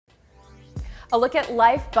A look at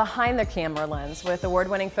life behind the camera lens with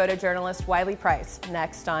award-winning photojournalist Wiley Price,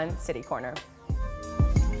 next on City Corner.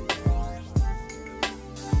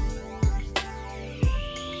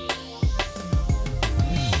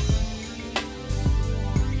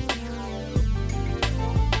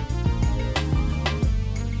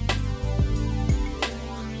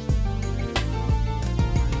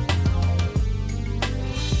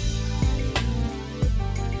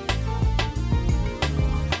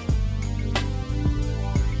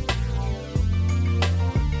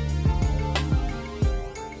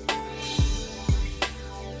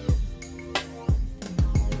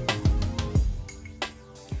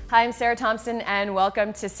 Hi, I'm Sarah Thompson and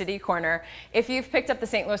welcome to City Corner. If you've picked up the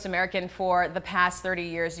St. Louis American for the past 30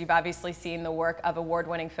 years, you've obviously seen the work of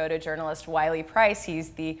award-winning photojournalist Wiley Price. He's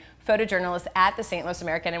the photojournalist at the St. Louis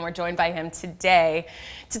American, and we're joined by him today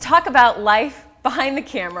to talk about life behind the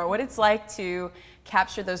camera, what it's like to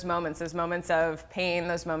capture those moments of pain,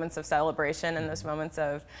 those moments of celebration, and those moments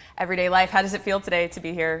of everyday life. How does it feel today to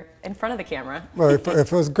be here in front of the camera? Well, it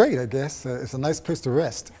feels great, I guess. It's a nice place to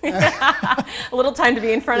rest. A little time to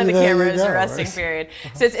be in front of the camera is a resting right? period.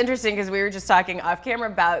 So it's interesting because we were just talking off camera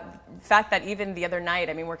about the fact that even the other night,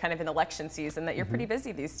 I mean, we're kind of in election season, that you're pretty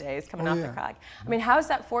busy these days coming off the COG. I mean, how is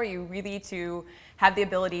that for you, really, to have the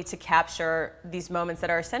ability to capture these moments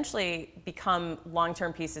that are essentially become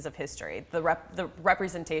long-term pieces of history, the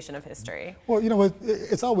representation of history? Well, you know,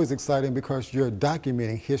 it's always exciting because you're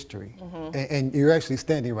documenting history, and you're actually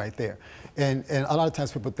standing right there. And a lot of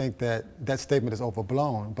times people think that that statement is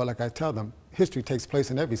overblown, but like I tell them, history takes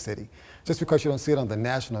place in every city. Just because you don't see it on the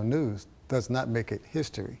national news does not make it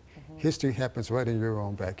history. History happens right in your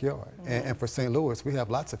own backyard. And for St. Louis, we have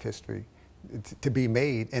lots of history to be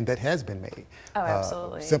made, and that has been made. Oh,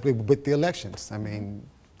 absolutely. Simply with the elections. I mean,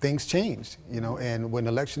 things change, you know, and when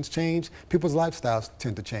elections change, people's lifestyles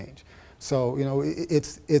tend to change. So, you know,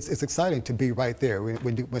 it's exciting to be right there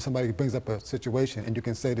when somebody brings up a situation and you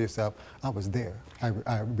can say to yourself, I was there.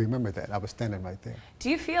 I remember that. I was standing right there.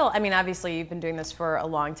 Do you feel, I mean, obviously you've been doing this for a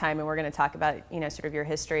long time and we're going to talk about, you know, sort of your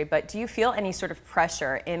history, but do you feel any sort of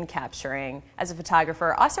pressure in capturing, as a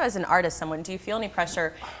photographer, also as an artist, do you feel any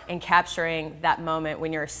pressure in capturing that moment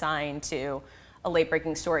when you're assigned to a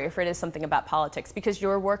late-breaking story, if it is something about politics? Because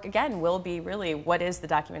your work, again, will be really what is the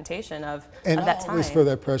documentation of that time. And I always feel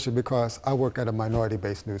that pressure because I work at a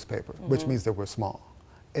minority-based newspaper, which means that we're small.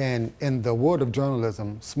 And in the world of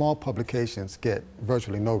journalism, small publications get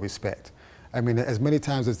virtually no respect. I mean, as many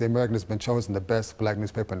times as the American has been chosen the best black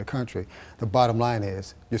newspaper in the country, the bottom line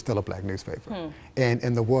is you're still a black newspaper. And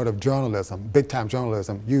in the world of journalism, big-time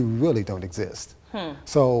journalism, you really don't exist.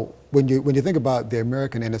 So when you think about the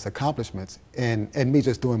American and its accomplishments, and me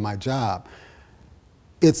just doing my job,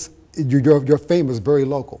 your fame is very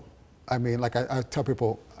local. I mean, like I tell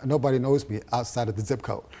people, nobody knows me outside of the zip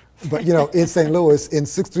code. But you know, in St. Louis, in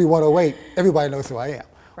 63108, everybody knows who I am.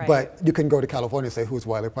 Right. But you can go to California and say, who's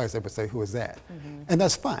Wiley Price? They would say, who is that? And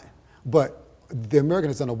that's fine. But the American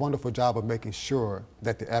has done a wonderful job of making sure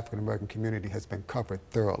that the African American community has been covered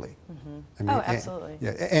thoroughly. I mean, absolutely.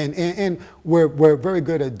 And we're very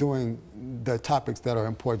good at doing the topics that are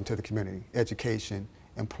important to the community: education,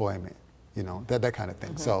 employment, you know, that kind of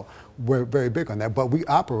thing. So we're very big on that. But we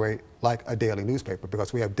operate like a daily newspaper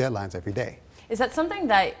because we have deadlines every day. Is that something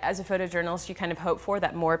that, as a photojournalist, you kind of hope for,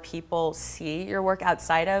 that more people see your work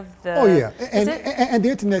outside of the... Oh yeah, and the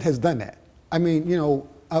internet has done that. I mean, you know,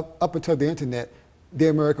 up until the internet, the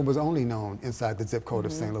American was only known inside the zip code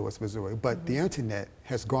of St. Louis, Missouri. But the internet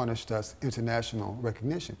has garnished us international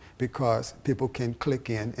recognition because people can click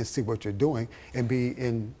in and see what you're doing and be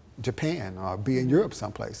in Japan or be in Europe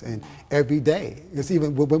someplace. And every day, it's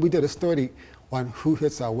even when we did a study on who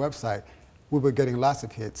hits our website, we were getting lots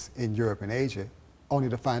of hits in Europe and Asia, only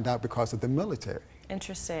to find out because of the military.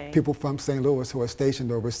 Interesting. People from St. Louis who are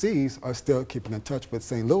stationed overseas are still keeping in touch with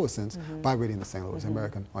St. Louisans by reading the St. Louis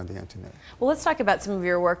American on the internet. Well, let's talk about some of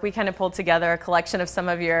your work. We kind of pulled together a collection of some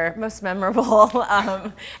of your most memorable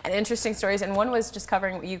and interesting stories, and one was just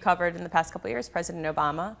covering what you covered in the past couple of years, President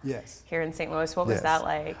Obama. Yes. Here in St. Louis. What was that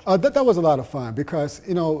like? That was a lot of fun because,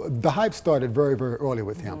 you know, the hype started very, very early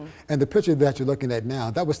with him. And the picture that you're looking at now,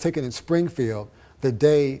 that was taken in Springfield,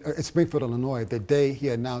 in Springfield, Illinois, the day he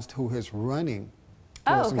announced who his running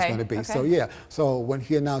person was going to be. So yeah, so when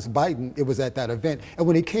he announced Biden, it was at that event. And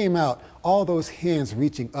when he came out, all those hands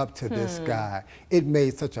reaching up to this guy, it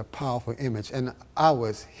made such a powerful image. And I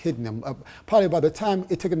was hitting him up. Probably by the time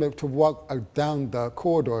it took him to walk down the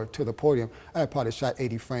corridor to the podium, I had probably shot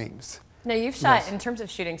 80 frames. Now, you've shot, Yes. in terms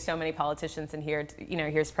of shooting so many politicians in here,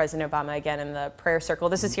 here's President Obama again in the prayer circle.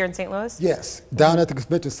 This is here in St. Louis? Yes, down at the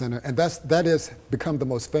convention center, and that has become the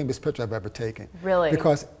most famous picture I've ever taken. Really?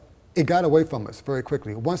 Because it got away from us very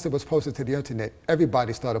quickly. Once it was posted to the internet,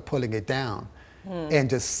 everybody started pulling it down and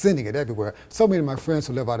just sending it everywhere. So many of my friends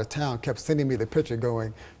who live out of town kept sending me the picture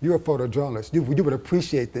going, "You're a photojournalist, you would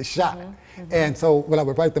appreciate this shot." And so when I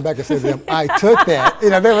would write them back and say to them, "I took that," they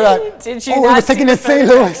were like, Did you "Oh, not it was taken see in the St.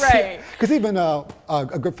 photo?" Louis." Right. Because even a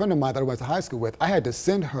good friend of mine that I went to high school with, I had to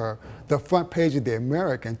send her the front page of the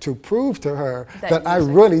American to prove to her that I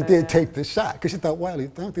really did take the shot. Because she thought, "Wiley, I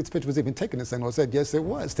don't think this picture was even taken in St. Louis." I said, "Yes, it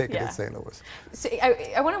was taken in St. Louis." So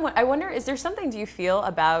I wonder, is there something, do you feel,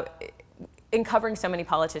 about in covering so many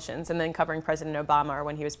politicians and then covering President Obama, or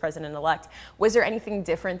when he was president-elect, was there anything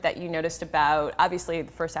different that you noticed about, obviously,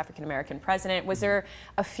 the first African-American president? Was there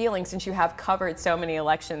a feeling, since you have covered so many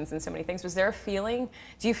elections and so many things, was there a feeling,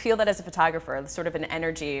 do you feel that as a photographer, sort of an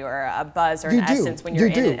energy or a buzz or an essence when you're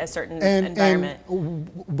in a certain environment?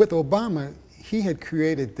 And with Obama, he had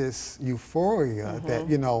created this euphoria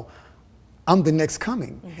that, I'm the next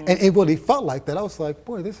coming. And it really felt like that. I was like,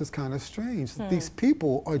 boy, this is kind of strange. These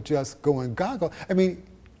people are just going gaga. I mean,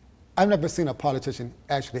 I've never seen a politician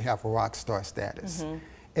actually have rock star status.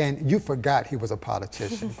 And you forgot he was a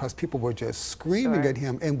politician because people were just screaming at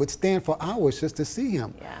him and would stand for hours just to see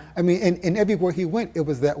him. I mean, and everywhere he went, it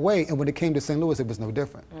was that way. And when it came to St. Louis, it was no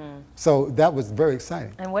different. So that was very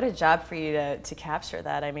exciting. And what a job for you to capture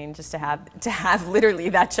that. I mean, just to have literally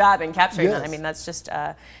that job and capturing that. I mean, that's just,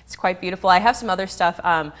 it's quite beautiful. I have some other stuff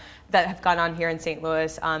that have gone on here in St.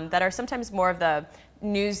 Louis that are sometimes more of the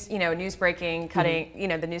news breaking, cutting,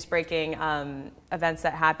 the news breaking events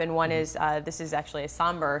that happen. One is, this is actually a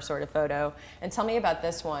somber sort of photo. And tell me about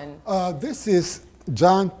this one. This is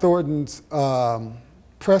John Thornton's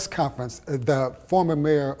press conference. The former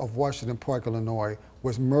mayor of Washington Park, Illinois,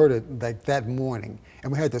 was murdered like that morning.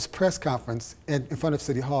 And we had this press conference in front of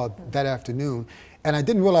City Hall that afternoon. And I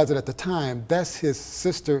didn't realize it at the time. That's his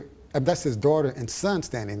sister, that's his daughter and son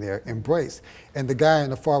standing there, embraced. And the guy in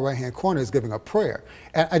the far right-hand corner is giving a prayer.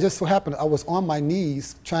 And I just so happened, I was on my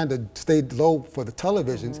knees trying to stay low for the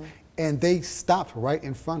televisions, and they stopped right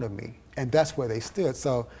in front of me. And that's where they stood.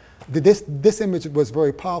 So this image was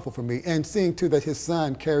very powerful for me. And seeing, too, that his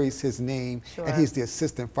son carries his name, and he's the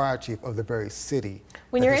assistant fire chief of the very city.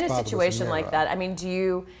 When you're in a situation like that, I mean,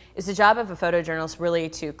 is the job of a photojournalist really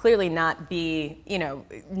to clearly not be,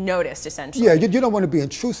 noticed, essentially? Yeah, you don't want to be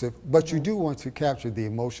intrusive, but you do want to capture the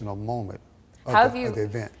emotional moment of the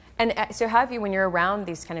event. And so how have you, when you're around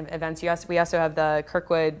these kind of events, we also have the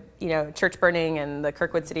Kirkwood, church burning and the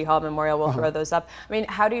Kirkwood City Hall Memorial, we'll throw those up. I mean,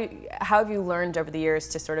 how have you learned over the years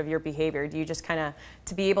to sort of your behavior? Do you just kind of,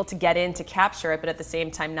 to be able to get in to capture it, but at the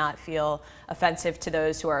same time not feel offensive to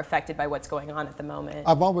those who are affected by what's going on at the moment?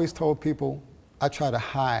 I've always told people I try to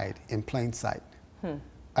hide in plain sight.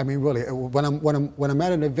 I mean, really, when I'm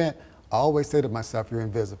at an event, I always say to myself, you're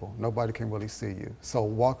invisible. Nobody can really see you. So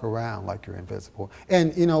walk around like you're invisible.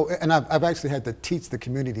 And, and I've actually had to teach the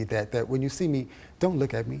community that when you see me, don't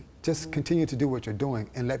look at me. Just continue to do what you're doing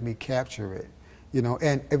and let me capture it,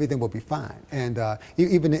 and everything will be fine. And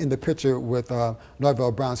even in the picture with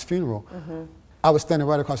Norvell Brown's funeral, I was standing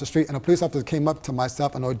right across the street, and a police officer came up to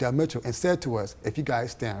myself and Odell Mitchell and said to us, if you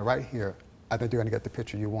guys stand right here, I think you're going to get the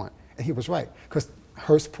picture you want. And he was right, because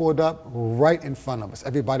hearse pulled up right in front of us.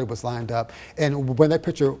 Everybody was lined up. And when that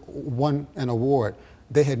picture won an award,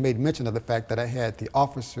 they had made mention of the fact that I had the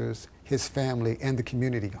officers, his family, and the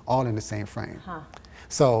community all in the same frame.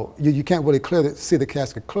 So you can't really see the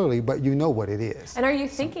casket clearly, but you know what it is. And are you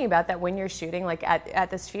thinking about that when you're shooting, like at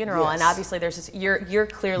this funeral? And obviously there's this, you're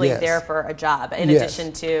clearly there for a job in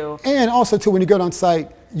addition to... And also too, when you get on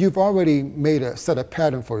site, you've already made a set of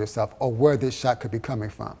pattern for yourself of where this shot could be coming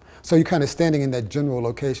from. So you're kind of standing in that general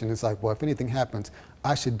location. It's like, well, if anything happens,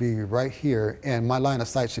 I should be right here, and my line of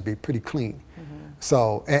sight should be pretty clean.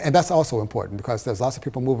 So, and that's also important because there's lots of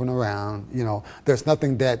people moving around. There's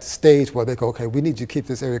nothing that stage where they go, okay, we need you to keep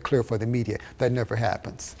this area clear for the media. That never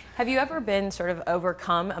happens. Have you ever been sort of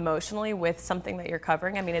overcome emotionally with something that you're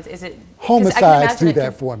covering? I mean, is it... Homicides do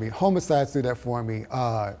that for me. Homicides do that for me.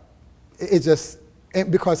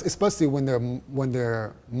 Because especially when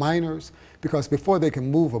they're minors, because before they can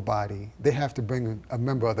move a body, they have to bring a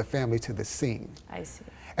member of the family to the scene. I see.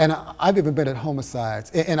 And I've even been at homicides,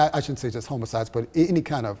 and I shouldn't say just homicides, but any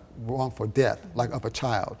kind of wrongful death, like of a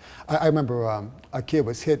child. I remember a kid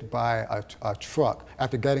was hit by a truck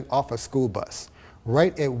after getting off a school bus,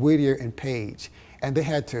 right at Whittier and Page, and they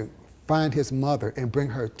had to find his mother and bring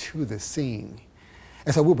her to the scene.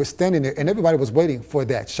 And so we were standing there, and everybody was waiting for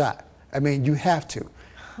that shot. I mean, you have to.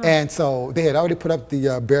 And so they had already put up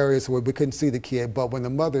the barriers where we couldn't see the kid, but when the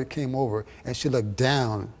mother came over and she looked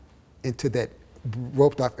down into that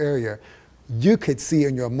roped off area, you could see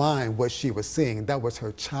in your mind what she was seeing. That was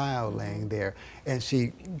her child laying there. And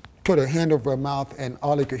she put her hand over her mouth, and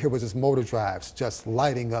all you could hear was this motor drives just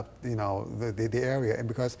lighting up, you know, the area. And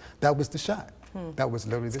because that was the shot. That was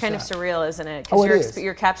literally the shot. It's kind of surreal, isn't it? Oh, Because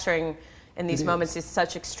you're capturing in these moments is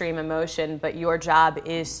such extreme emotion, but your job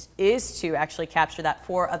is to actually capture that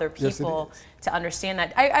for other people to understand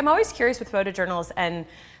that. I'm always curious with photojournalists and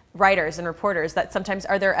writers and reporters that sometimes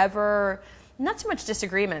are there ever not so much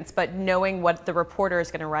disagreements, but knowing what the reporter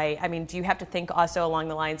is going to write. I mean, do you have to think also along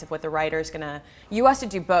the lines of what the writer is going to... You also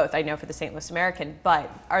do both, I know, for the St. Louis American, but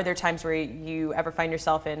are there times where you ever find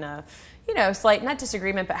yourself in a, you know, slight, not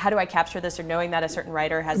disagreement, but how do I capture this, or knowing that a certain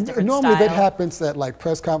writer has a different Normally style? that happens at like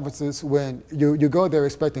press conferences when you go there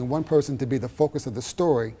expecting one person to be the focus of the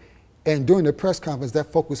story, and during the press conference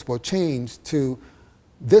that focus will change to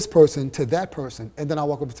this person to that person, and then I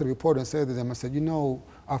walk over to the reporter and say to them, I said, you know,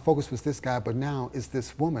 our focus was this guy, but now it's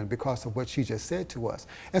this woman because of what she just said to us.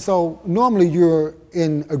 And so normally you're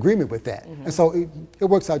in agreement with that. And so it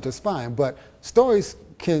works out just fine, but stories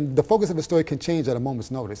the focus of a story can change at a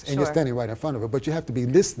moment's notice, and you're standing right in front of it, but you have to be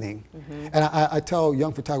listening. And I tell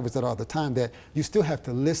young photographers that all the time, that you still have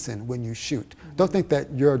to listen when you shoot. Don't think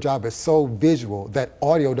that your job is so visual that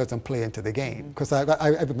audio doesn't play into the game. Because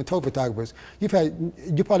I've been told photographers, you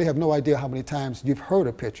probably have no idea how many times you've heard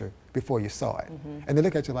a picture before you saw it. And they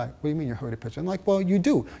look at you like, what do you mean you heard a picture? I'm like, well, you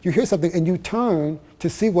do. You hear something and you turn to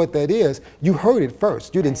see what that is. You heard it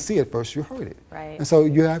first. You didn't see it first, you heard it. And so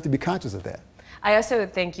you have to be conscious of that. I also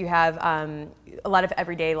think you have a lot of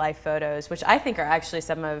everyday life photos, which I think are actually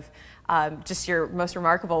some of just your most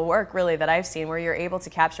remarkable work, really, that I've seen, where you're able to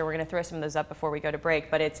capture. We're going to throw some of those up before we go to break,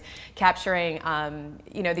 but it's capturing,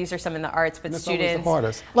 you know, these are some in the arts, but that's students.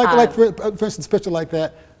 Always the hardest. Like for instance, a picture like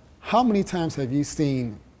that, how many times have you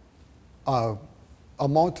seen a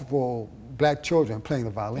multiple black children playing the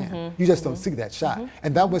violin? You just don't see that shot.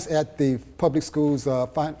 And that was at the public schools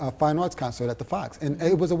fine arts concert at the Fox, and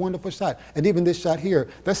it was a wonderful shot. And even this shot here,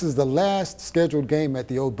 this is the last scheduled game at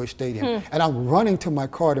the old Busch Stadium, and I'm running to my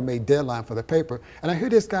car to make deadline for the paper, and I hear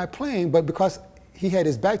this guy playing, but because he had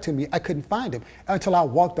his back to me, I couldn't find him until I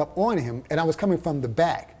walked up on him, and I was coming from the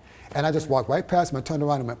back. And I just walked right past him, I turned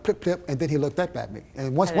around and went plip, plip, and then he looked up at me.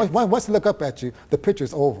 And once he look up at you, the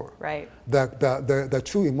picture's over. Right. The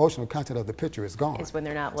true emotional content of the picture is gone. Is when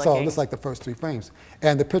they're not looking. So it's like the first 3 frames.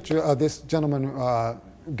 And the picture of this gentleman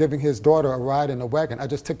giving his daughter a ride in a wagon, I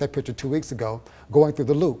just took that picture 2 weeks ago, going through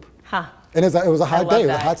the loop. And it was a hot day, it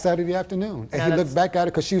was a hot Saturday afternoon. And he looked back at her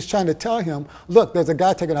because she was trying to tell him, look, there's a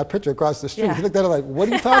guy taking our picture across the street. He looked at her like, what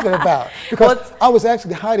are you talking about? Because I was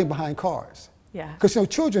actually hiding behind cars. Because you know,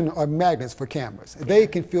 children are magnets for cameras. They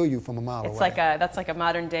can feel you from a mile away. That's like a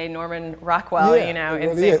modern day Norman Rockwell, you know. It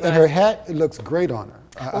really is. And her hat, it looks great on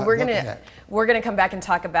her. Well, we're gonna come back and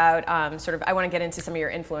talk about I want to get into some of your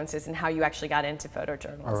influences and how you actually got into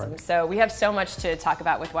photojournalism. So we have so much to talk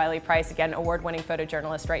about with Wiley Price, again, award-winning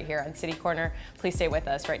photojournalist right here on City Corner. Please stay with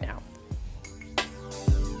us right now.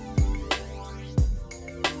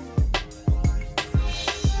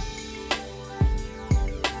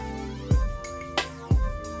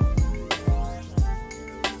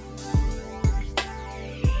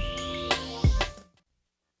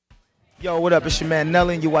 Yo, what up? It's your man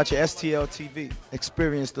Nelly, and you're watching STL TV.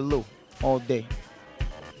 Experience the Lou all day.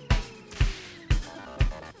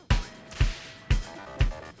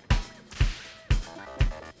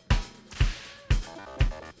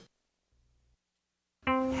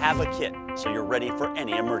 Have a kit so you're ready for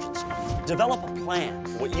any emergency. Develop a plan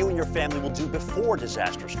for what you and your family will do before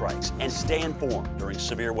disaster strikes, and stay informed during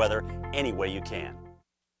severe weather any way you can.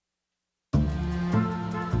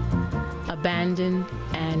 Abandoned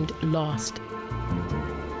and lost.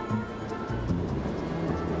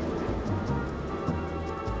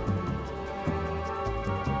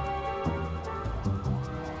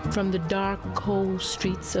 From the dark, cold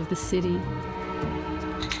streets of the city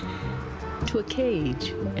to a cage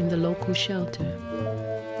in the local shelter,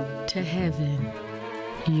 to heaven,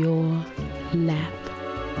 your lap.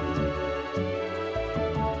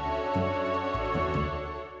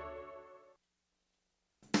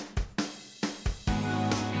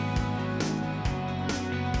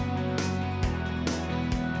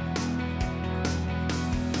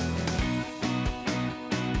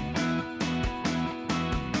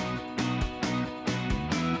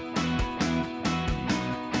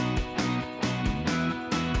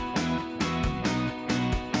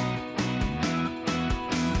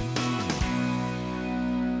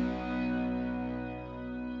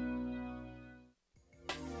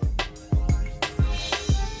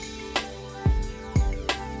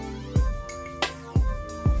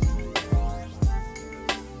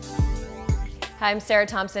 Hi, I'm Sarah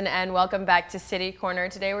Thompson, and welcome back to City Corner.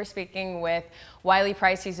 Today we're speaking with Wiley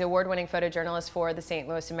Price. He's an award-winning photojournalist for the St.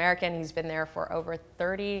 Louis American. He's been there for over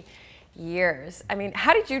 30 years. I mean,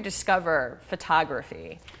 how did you discover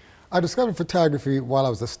photography? I discovered photography while I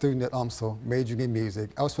was a student at Thompson, majoring in music.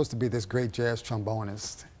 I was supposed to be this great jazz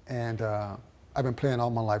trombonist, and I've been playing all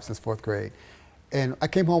my life since 4th grade. And I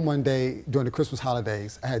came home one day during the Christmas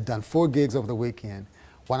holidays. I had done 4 gigs over the weekend.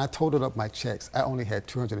 When I totaled up my checks, I only had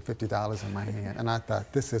 $250 in my hand, and I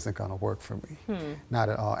thought, this isn't going to work for me, not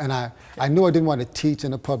at all. And I knew I didn't want to teach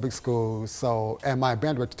in a public school, and my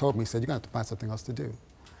band director told me, he said, you're going to have to find something else to do.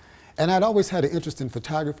 And I'd always had an interest in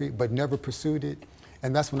photography, but never pursued it.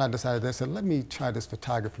 And that's when I decided, I said, let me try this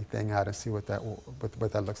photography thing out and see what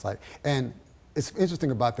that looks like. And it's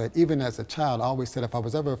interesting about that, even as a child, I always said if I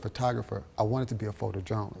was ever a photographer, I wanted to be a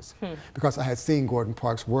photojournalist because I had seen Gordon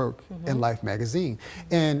Parks' work in Life magazine.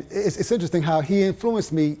 And it's interesting how he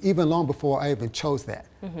influenced me even long before I even chose that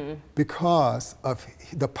because of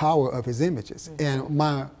the power of his images. And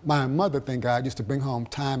my mother, thank God, used to bring home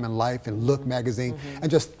Time and Life and Look magazine and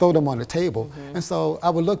just throw them on the table. And so I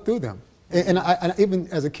would look through them. And I, even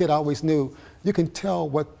as a kid, I always knew you can tell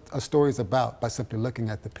what a story is about by simply looking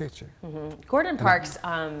at the picture. Gordon Parks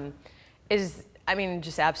is, I mean,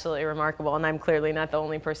 just absolutely remarkable, and I'm clearly not the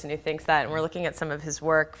only person who thinks that. And we're looking at some of his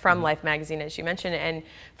work from Life magazine, as you mentioned. And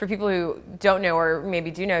for people who don't know, or maybe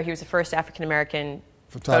do know, he was the first African-American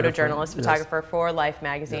photojournalist, photographer for Life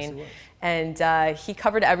magazine. Yes, and he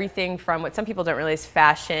covered everything from what some people don't realize,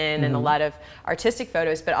 fashion and a lot of artistic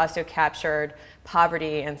photos, but also captured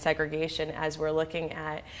poverty and segregation, as we're looking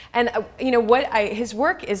at. And you know what, his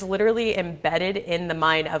work is literally embedded in the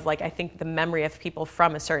mind of, like, I think the memory of people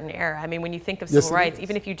from a certain era. I mean, when you think of civil rights,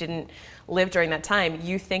 even if you didn't live during that time,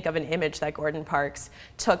 you think of an image that Gordon Parks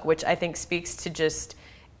took, which I think speaks to just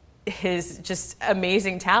his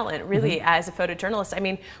amazing talent, really, as a photojournalist. I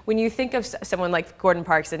mean, when you think of someone like Gordon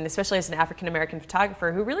Parks, and especially as an African-American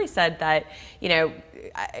photographer, who really said that, you know,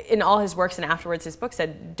 in all his works and afterwards his book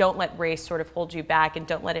said, don't let race sort of hold you back, and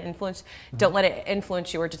don't let it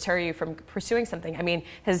influence you or deter you from pursuing something. I mean,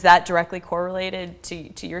 has that directly correlated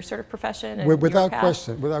to your sort of profession? And without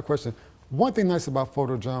question, without question. One thing nice about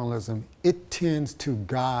photojournalism, it tends to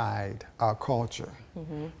guide our culture.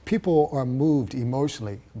 People are moved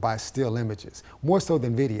emotionally by still images, more so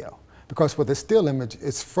than video. Because with a still image,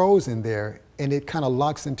 it's frozen there, and it kind of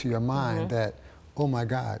locks into your mind that, oh my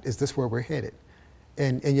God, is this where we're headed?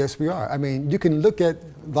 And yes, we are. I mean, you can look at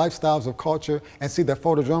lifestyles of culture and see that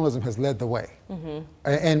photojournalism has led the way.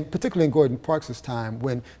 And particularly in Gordon Parks' time,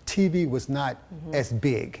 when TV was not as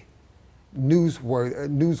big.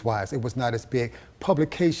 News-wise, it was not as big.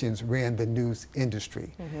 Publications ran the news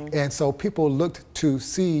industry. And so people looked to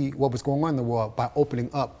see what was going on in the world by opening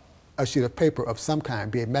up a sheet of paper of some kind,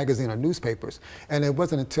 be it magazine or newspapers. And it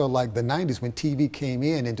wasn't until like the 90s when TV came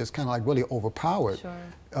in and just kind of like really overpowered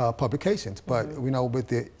publications. But you know, with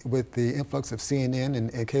the influx of CNN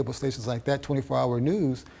and cable stations like that, 24-hour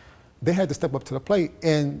news, they had to step up to the plate,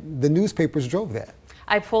 and the newspapers drove that.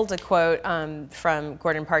 I pulled a quote from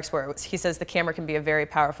Gordon Parks where he says the camera can be a very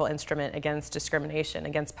powerful instrument against discrimination,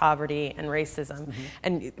 against poverty and racism,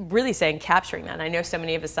 and really saying capturing that. And I know so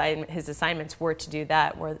many of his assignments were to do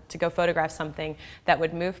that, were to go photograph something that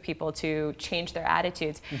would move people to change their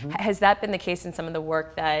attitudes. Has that been the case in some of the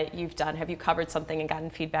work that you've done? Have you covered something and gotten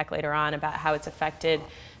feedback later on about how it's affected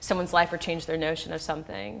someone's life or changed their notion of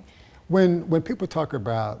something? When people talk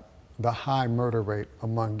about the high murder rate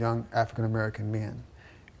among young African-American men,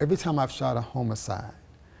 every time I've shot a homicide,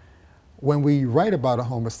 when we write about a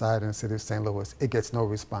homicide in the city of St. Louis, it gets no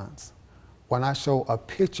response. When I show a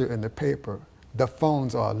picture in the paper, the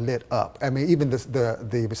phones are lit up. I mean, even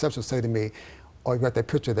the receptionists say to me, oh, you got that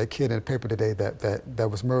picture of that kid in the paper today that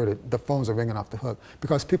was murdered. The phones are ringing off the hook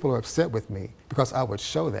because people are upset with me because I would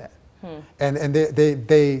show that. And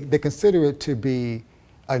they consider it to be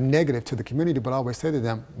a negative to the community, but I always say to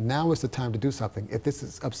them, now is the time to do something. If this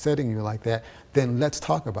is upsetting you like that, then let's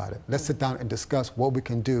talk about it. Let's sit down and discuss what we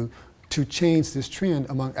can do to change this trend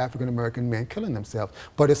among African-American men killing themselves.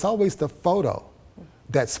 But it's always the photo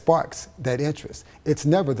that sparks that interest. It's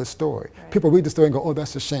never the story. People read the story and go, oh,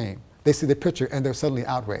 that's a shame. They see the picture and they're suddenly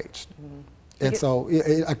outraged. And so,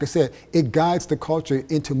 like I said, it guides the culture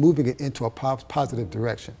into moving it into a positive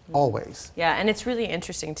direction, always. Yeah, and it's really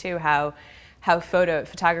interesting, too, how how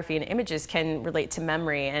photography and images can relate to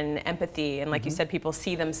memory and empathy, and like you said, people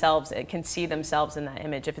can see themselves in that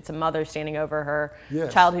image. If it's a mother standing over her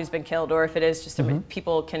child who's been killed, or if it is just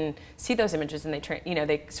people can see those images and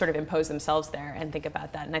they sort of impose themselves there and think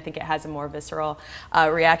about that. And I think it has a more visceral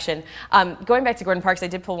reaction. Going back to Gordon Parks, I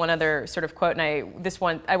did pull one other sort of quote, and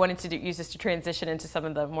I wanted to use this to transition into some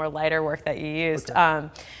of the more lighter work that you used. Okay.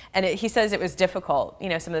 And he says it was difficult,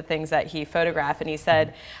 some of the things that he photographed, and he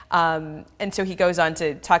said, and so he goes on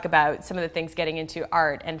to talk about some of the things getting into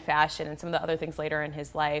art and fashion and some of the other things later in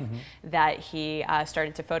his life that he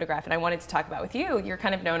started to photograph. And I wanted to talk about with you, you're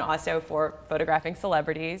kind of known also for photographing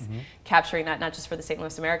celebrities, capturing that not just for the St.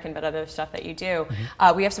 Louis American, but other stuff that you do.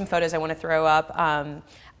 We have some photos I want to throw up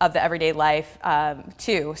of the everyday life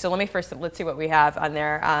too. So let's see what we have on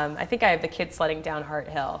there. I think I have the kids sledding down Hart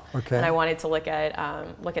Hill, and I wanted to look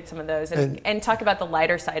at some of those and talk about the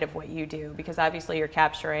lighter side of what you do, because obviously you're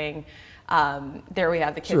capturing. There we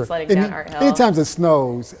have the kids sledding down Art Hill. Anytime it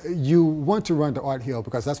snows, you want to run to Art Hill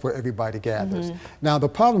because that's where everybody gathers. Now the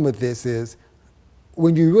problem with this is,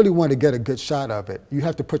 when you really want to get a good shot of it, you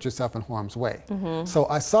have to put yourself in harm's way. So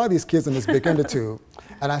I saw these kids in this big undertube,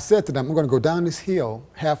 and I said to them, I'm going to go down this hill,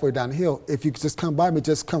 halfway down the hill. If you could just come by me,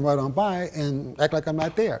 just come right on by and act like I'm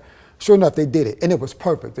not there. Sure enough, they did it, and it was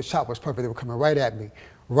perfect. The shot was perfect. They were coming right at me.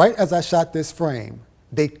 Right as I shot this frame,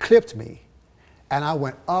 they clipped me, and I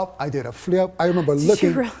went up. I did a flip. I remember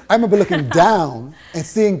looking down and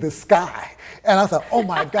seeing the sky, and I thought, oh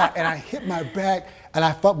my God! And I hit my back. And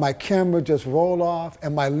I felt my camera just roll off,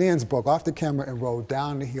 and my lens broke off the camera and rolled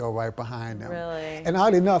down the hill right behind them. Really? And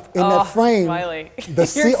oddly enough, in that frame, Wiley. the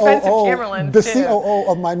COO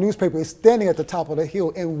of my newspaper is standing at the top of the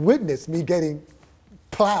hill and witnessed me getting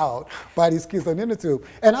plowed by these kids on the inner tube.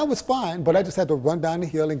 And I was fine, but I just had to run down the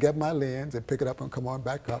hill and get my lens and pick it up and come on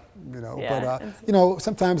back up, Yeah. But,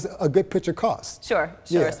 sometimes a good picture costs. Sure,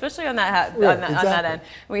 especially on that, on that end.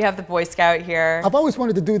 We have the Boy Scout here. I've always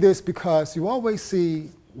wanted to do this because you always see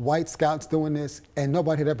white scouts doing this, and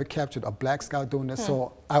nobody had ever captured a black scout doing this.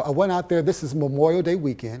 So I went out there. This is Memorial Day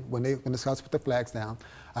weekend when the scouts put the flags down.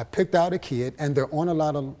 I picked out a kid, and there are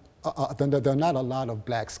not a lot of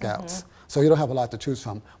black scouts. So you don't have a lot to choose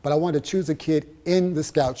from. But I wanted to choose a kid in the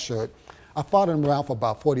scout shirt. I followed him around for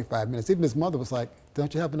about 45 minutes. Even his mother was like,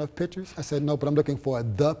 don't you have enough pictures? I said, no, but I'm looking for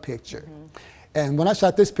the picture. And when I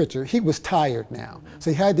shot this picture, he was tired now. So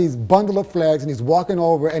he had these bundle of flags, and he's walking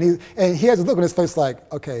over, and he has a look on his face like,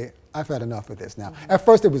 okay, I've had enough of this now. At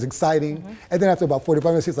first it was exciting, and then after about 45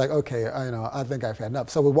 minutes, he's like, okay, I think I've had enough.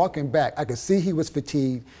 So we're walking back. I could see he was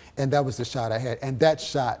fatigued, and that was the shot I had. And that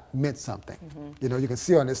shot meant something. You can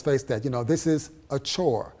see on his face that, this is a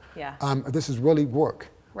chore. Yeah. This is really work.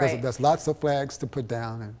 Right. There's lots of flags to put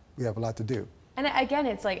down, and we have a lot to do. And again,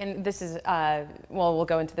 it's like, and this is, we'll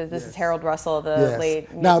go into this. This is Harold Russell, the late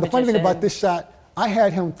Now, the funny thing magician. about this shot, I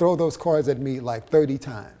had him throw those cards at me like 30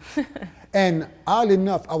 times. And oddly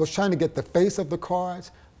enough, I was trying to get the face of the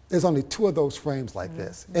cards. There's only 2 of those frames like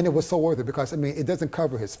this. And it was so worth it because, it doesn't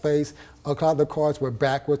cover his face. A lot of the cards were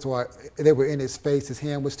backwards, or they were in his face. His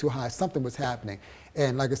hand was too high. Something was happening.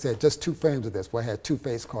 And like I said, just 2 frames of this where I had 2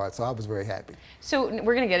 face cards. So I was very happy. So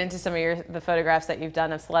we're going to get into some of the photographs that you've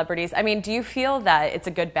done of celebrities. Do you feel that it's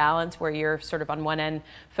a good balance where you're sort of on one end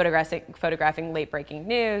photographing late breaking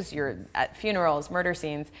news, you're at funerals, murder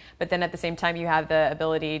scenes, but then at the same time you have the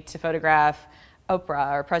ability to photograph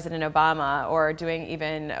Oprah or President Obama, or doing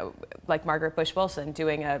even like Margaret Bush Wilson,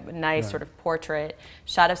 doing a nice sort of portrait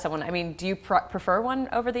shot of someone. Do you prefer one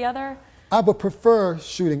over the other? I would prefer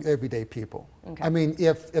shooting everyday people. Okay.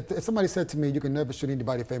 If somebody said to me, you can never shoot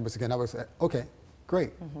anybody famous again, I would say, okay,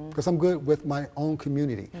 great, because I'm good with my own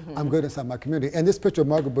community. I'm good inside my community. And this picture of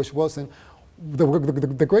Margaret Bush Wilson,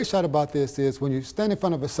 the great shot about this is when you stand in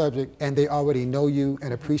front of a subject and they already know you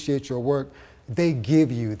and appreciate your work, they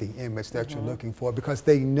give you the image that you're looking for because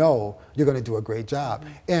they know you're going to do a great job.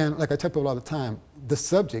 And like I tell people all the time, the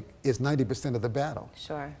subject is 90% of the battle.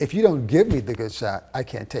 Sure. If you don't give me the good shot, I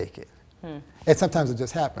can't take it. And sometimes it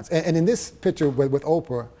just happens. And in this picture with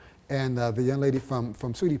Oprah and the young lady from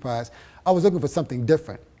Sweetie Pies, I was looking for something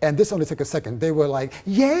different. And this only took a second. They were like,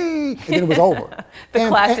 yay! And then it was over.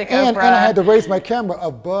 Classic Oprah. And I had to raise my camera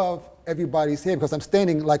above everybody's head because I'm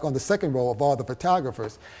standing like on the second row of all the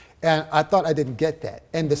photographers. And I thought I didn't get that.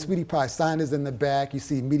 And the Sweetie Pie sign is in the back. You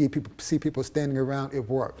see media people, see people standing around. It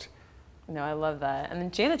worked. No, I love that. And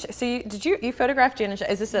then Janet, so you photographed Janet?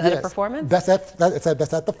 Is this at a performance? That's at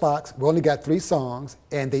the Fox. We only got 3 songs,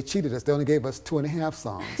 and they cheated us. They only gave us 2.5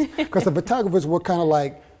 songs because the photographers were kind of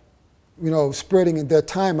like, spreading their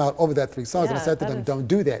time out over that 3 songs. And I Yeah, said to that them, is- don't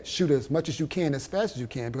do that. Shoot as much as you can, as fast as you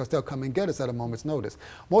can, because they'll come and get us at a moment's notice.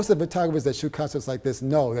 Most of the photographers that shoot concerts like this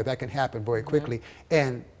know that that can happen very quickly,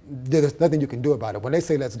 and there's nothing you can do about it. When they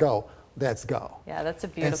say let's go, let's go. Yeah, that's a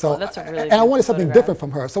And beautiful, so, that's a really and I wanted beautiful something photograph. different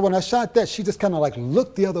from her. So when I shot that, she just kind of like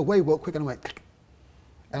looked the other way real quick, and I went,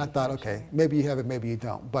 and I thought, okay, maybe you have it, maybe you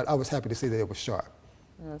don't. But I was happy to see that it was sharp.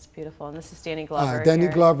 Oh, that's beautiful. And this is Danny Glover. Danny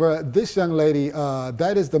here. Glover, this young lady,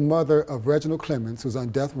 that is the mother of Reginald Clemens, who's on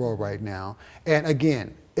death row right now. And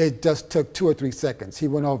again, it just took 2 or 3 seconds. He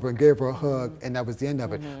went over and gave her a hug, and that was the end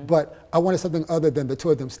of it. But I wanted something other than the two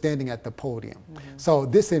of them standing at the podium. So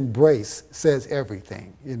this embrace says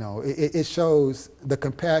everything. It shows the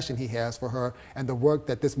compassion he has for her and the work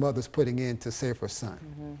that this mother's putting in to save her son.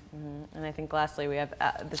 And I think lastly we have,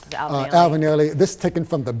 this is Alvin Ailey. Alvin Ailey, this is taken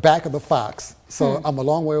from the back of the Fox. So I'm a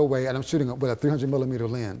long way away, and I'm shooting it with a 300mm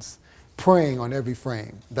lens, praying on every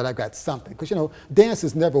frame that I've got something. Because, dance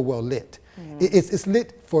is never well lit. It's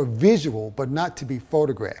lit for visual, but not to be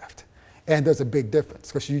photographed. And there's a big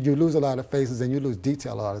difference, because you lose a lot of faces and you lose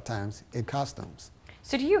detail a lot of times in costumes.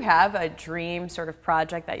 So do you have a dream sort of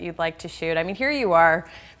project that you'd like to shoot? I mean, here you are,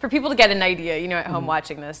 for people to get an idea, at home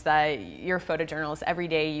watching this, that you're a photojournalist. Every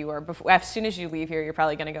day you are, as soon as you leave here, you're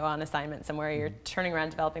probably going to go on assignment somewhere. You're turning around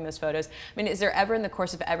developing those photos. I mean, is there ever in the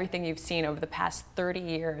course of everything you've seen over the past 30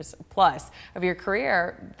 years plus of your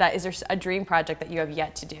career, is there a dream project that you have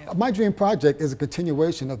yet to do? My dream project is a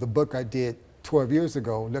continuation of the book I did 12 years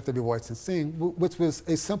ago, Lift Every Voice and Sing, which was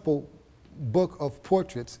a simple book of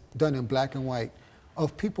portraits done in black and white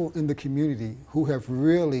of people in the community who have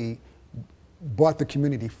really brought the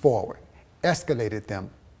community forward, escalated them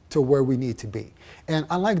to where we need to be. And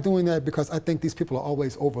I like doing that because I think these people are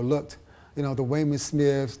always overlooked. The Wayman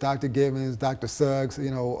Smiths, Dr. Givens, Dr. Suggs,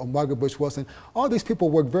 Margaret Bush Wilson, all these people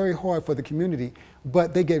work very hard for the community,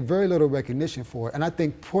 but they get very little recognition for it. And I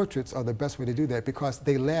think portraits are the best way to do that because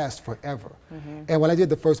they last forever. And when I did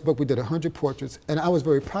the first book, we did 100 portraits, and I was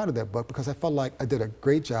very proud of that book because I felt like I did a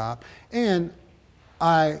great job. And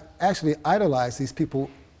I actually idolize these people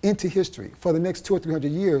into history. For the next 200 or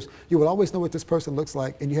 300 years, you will always know what this person looks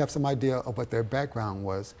like, and you have some idea of what their background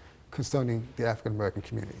was concerning the African American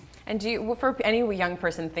community. And for any young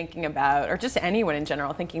person thinking about, or just anyone in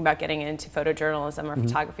general thinking about getting into photojournalism or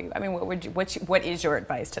photography, I mean, what is your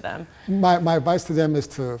advice to them? My advice to them is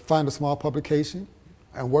to find a small publication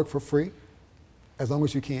and work for free, as long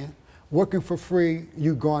as you can. Working for free,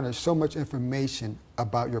 you garner so much information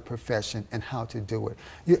about your profession and how to do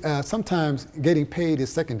it. Sometimes getting paid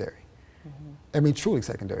is secondary. I mean, truly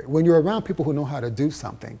secondary. When you're around people who know how to do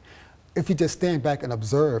something, if you just stand back and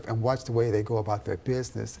observe and watch the way they go about their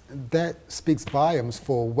business, that speaks volumes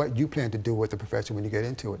for what you plan to do with the profession when you get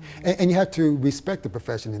into it. And you have to respect the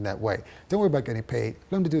profession in that way. Don't worry about getting paid.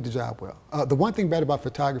 Let them do the job well. The one thing bad about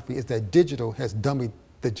photography is that digital has dummied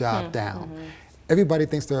the job down. Everybody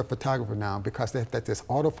thinks they're a photographer now because they have this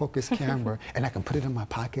autofocus camera and I can put it in my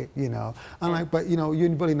pocket, I'm like, but you're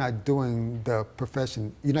really not doing the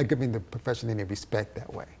profession, you're not giving the profession any respect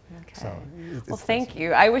that way. Okay. So well, thank you.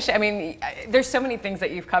 There's so many things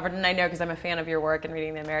that you've covered, and I know because I'm a fan of your work and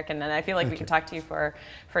reading The American, and I feel like we could talk to you for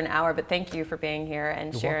an hour, but thank you for being here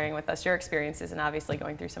and sharing with us your experiences and obviously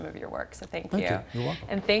going through some of your work, so thank you. You're welcome.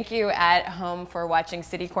 And thank you at home for watching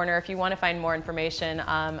City Corner. If you want to find more information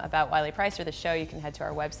about Wiley Price or the show, you can head to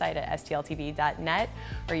our website at stltv.net,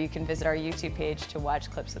 or you can visit our YouTube page to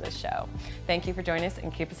watch clips of this show. Thank you for joining us,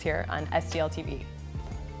 and keep us here on STL TV.